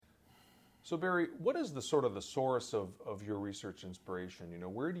So Barry, what is the sort of the source of your research inspiration?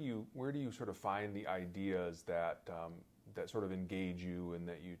 Where do you sort of find the ideas that that sort of engage you and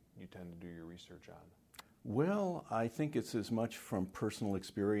that you tend to do your research on? Well, I think it's as much from personal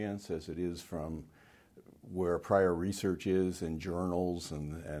experience as it is from where prior research is in journals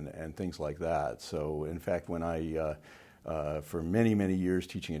and things like that. So in fact, when I for many, many years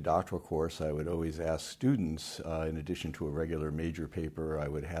teaching a doctoral course, I would always ask students, in addition to a regular major paper, I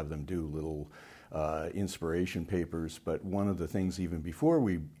would have them do little inspiration papers. But one of the things even before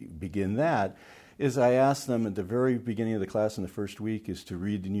we begin that is I ask them at the very beginning of the class in the first week is to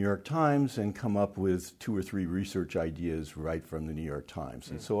read the New York Times and come up with 2 or 3 research ideas right from the New York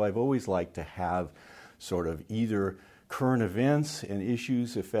Times. And so I've always liked to have sort of either current events and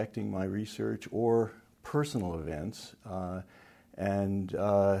issues affecting my research or personal events, and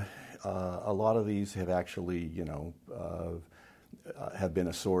a lot of these have actually, have been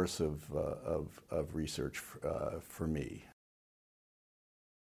a source of research for me.